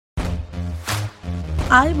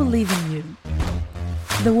I believe in you.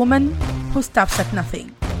 The woman who stops at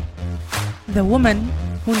nothing. The woman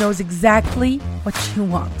who knows exactly what she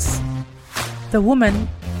wants. The woman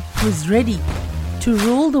who is ready to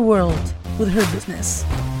rule the world with her business.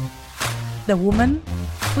 The woman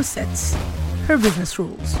who sets her business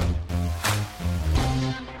rules.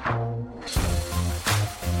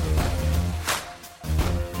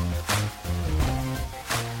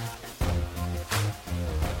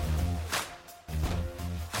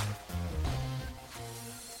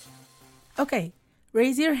 Okay,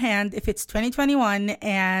 raise your hand if it's 2021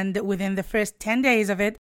 and within the first 10 days of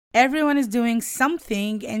it, everyone is doing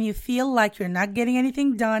something and you feel like you're not getting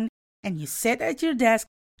anything done and you sit at your desk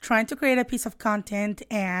trying to create a piece of content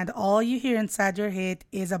and all you hear inside your head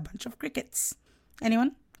is a bunch of crickets.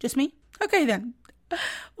 Anyone? Just me? Okay then.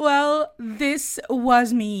 Well, this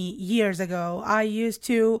was me years ago. I used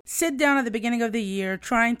to sit down at the beginning of the year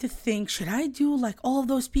trying to think, should I do like all of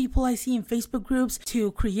those people I see in Facebook groups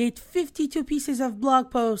to create 52 pieces of blog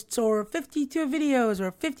posts or 52 videos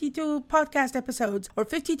or 52 podcast episodes or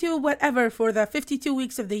 52 whatever for the 52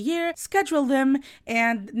 weeks of the year, schedule them,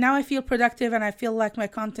 and now I feel productive and I feel like my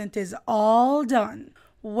content is all done.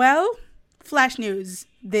 Well, flash news.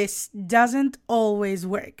 This doesn't always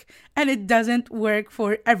work, and it doesn't work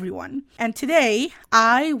for everyone. And today,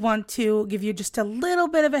 I want to give you just a little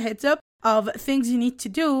bit of a heads up of things you need to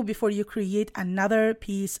do before you create another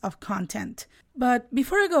piece of content. But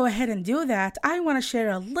before I go ahead and do that, I want to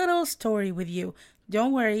share a little story with you.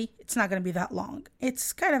 Don't worry, it's not going to be that long.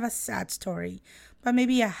 It's kind of a sad story, but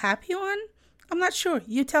maybe a happy one? I'm not sure.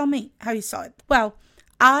 You tell me how you saw it. Well,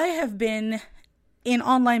 I have been in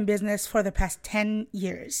online business for the past 10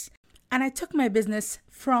 years. And I took my business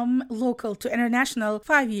from local to international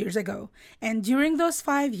 5 years ago. And during those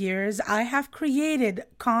 5 years, I have created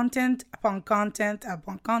content upon content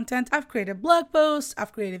upon content. I've created blog posts,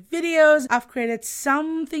 I've created videos, I've created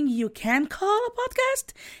something you can call a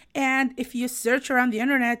podcast. And if you search around the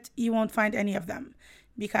internet, you won't find any of them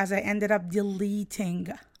because I ended up deleting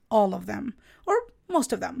all of them, or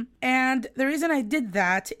most of them. And the reason I did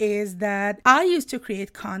that is that I used to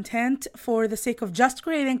create content for the sake of just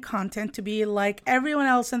creating content to be like everyone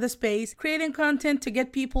else in the space, creating content to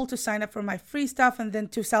get people to sign up for my free stuff and then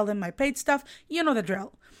to sell them my paid stuff. You know the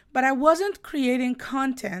drill. But I wasn't creating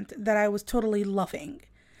content that I was totally loving.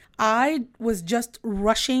 I was just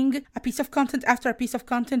rushing a piece of content after a piece of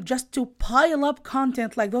content just to pile up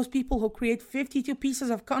content like those people who create 52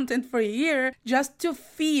 pieces of content for a year just to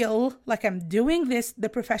feel like I'm doing this the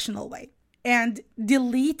professional way. And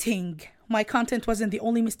deleting my content wasn't the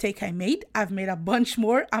only mistake I made. I've made a bunch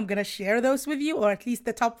more. I'm going to share those with you, or at least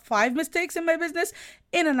the top 5 mistakes in my business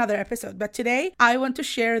in another episode. But today, I want to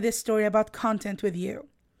share this story about content with you.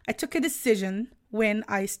 I took a decision when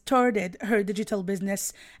I started Her Digital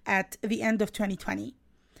Business at the end of 2020.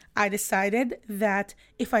 I decided that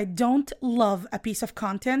if I don't love a piece of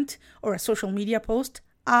content or a social media post,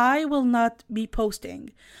 I will not be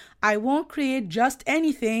posting. I won't create just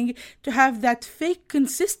anything to have that fake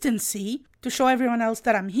consistency to show everyone else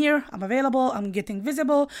that I'm here, I'm available, I'm getting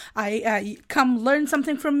visible, I come learn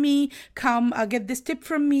something from me, come get this tip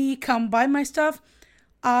from me, come buy my stuff.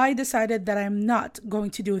 I decided that I'm not going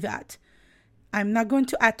to do that. I'm not going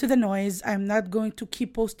to add to the noise. I'm not going to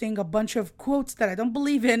keep posting a bunch of quotes that I don't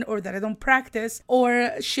believe in or that I don't practice,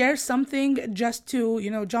 or share something just to,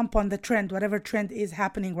 jump on the trend, whatever trend is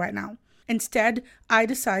happening right now. Instead, I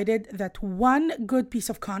decided that one good piece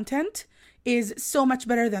of content is so much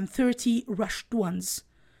better than 30 rushed ones.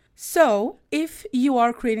 So, if you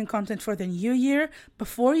are creating content for the new year,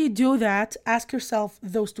 before you do that, ask yourself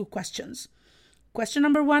those 2 questions. Question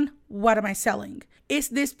number 1, what am I selling? Is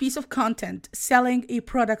this piece of content selling a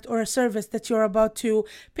product or a service that you're about to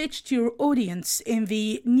pitch to your audience in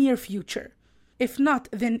the near future? If not,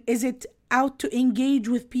 then is it out to engage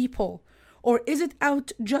with people? Or is it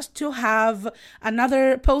out just to have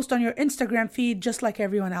another post on your Instagram feed just like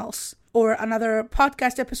everyone else? Or another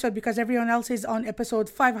podcast episode because everyone else is on episode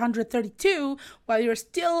 532 while you're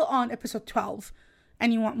still on episode 12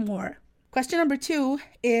 and you want more? Question number 2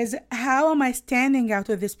 is, how am I standing out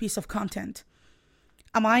with this piece of content?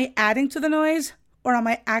 Am I adding to the noise, or am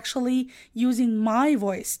I actually using my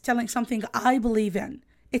voice, telling something I believe in?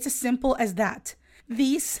 It's as simple as that.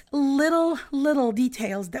 These little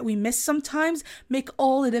details that we miss sometimes make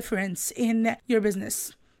all the difference in your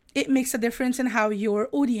business. It makes a difference in how your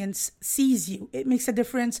audience sees you. It makes a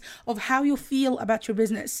difference of how you feel about your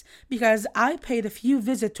business. Because I paid a few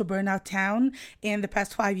visits to Burnout Town in the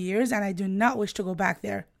past 5 years, and I do not wish to go back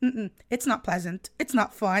there. It's not pleasant. It's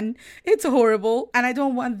not fun. It's horrible. And I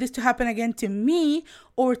don't want this to happen again to me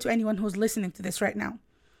or to anyone who's listening to this right now.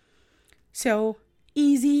 So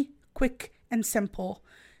easy, quick, and simple.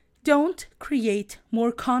 Don't create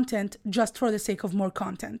more content just for the sake of more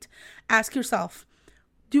content. Ask yourself,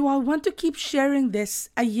 do I want to keep sharing this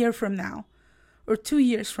a year from now, or 2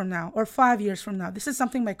 years from now, or 5 years from now? This is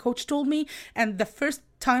something my coach told me. And the first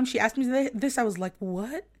time she asked me this, I was like,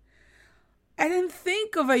 what? I didn't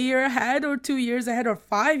think of a year ahead or 2 years ahead or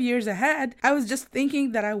 5 years ahead. I was just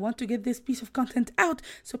thinking that I want to get this piece of content out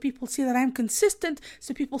so people see that I'm consistent,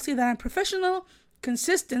 so people see that I'm professional.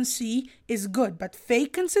 Consistency is good, but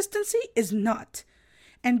fake consistency is not.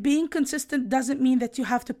 And being consistent doesn't mean that you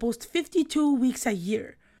have to post 52 weeks a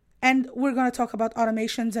year. And we're going to talk about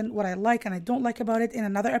automations and what I like and I don't like about it in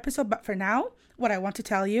another episode. But for now, what I want to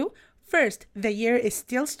tell you, first, the year is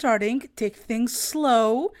still starting. Take things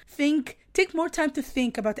slow. Take more time to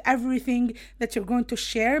think about everything that you're going to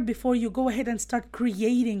share before you go ahead and start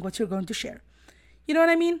creating what you're going to share. You know what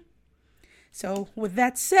I mean? So with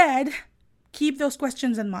that said, keep those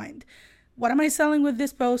questions in mind. What am I selling with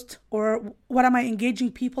this post? Or what am I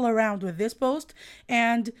engaging people around with this post?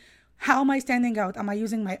 And how am I standing out? Am I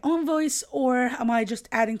using my own voice or am I just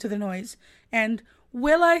adding to the noise? And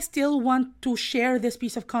will I still want to share this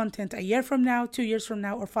piece of content a year from now, 2 years from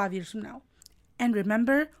now, or 5 years from now? And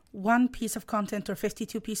remember, one piece of content or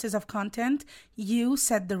 52 pieces of content, you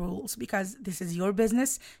set the rules because this is your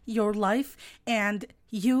business, your life, and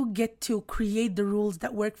you get to create the rules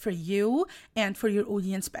that work for you and for your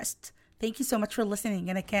audience best. Thank you so much for listening,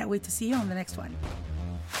 and I can't wait to see you on the next one.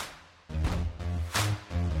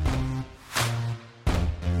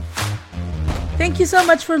 Thank you so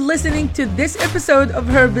much for listening to this episode of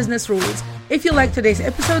Her Business Rules. If you liked today's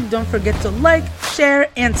episode, don't forget to like, share,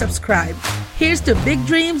 and subscribe. Here's to big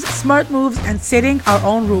dreams, smart moves, and setting our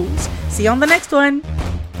own rules. See you on the next one.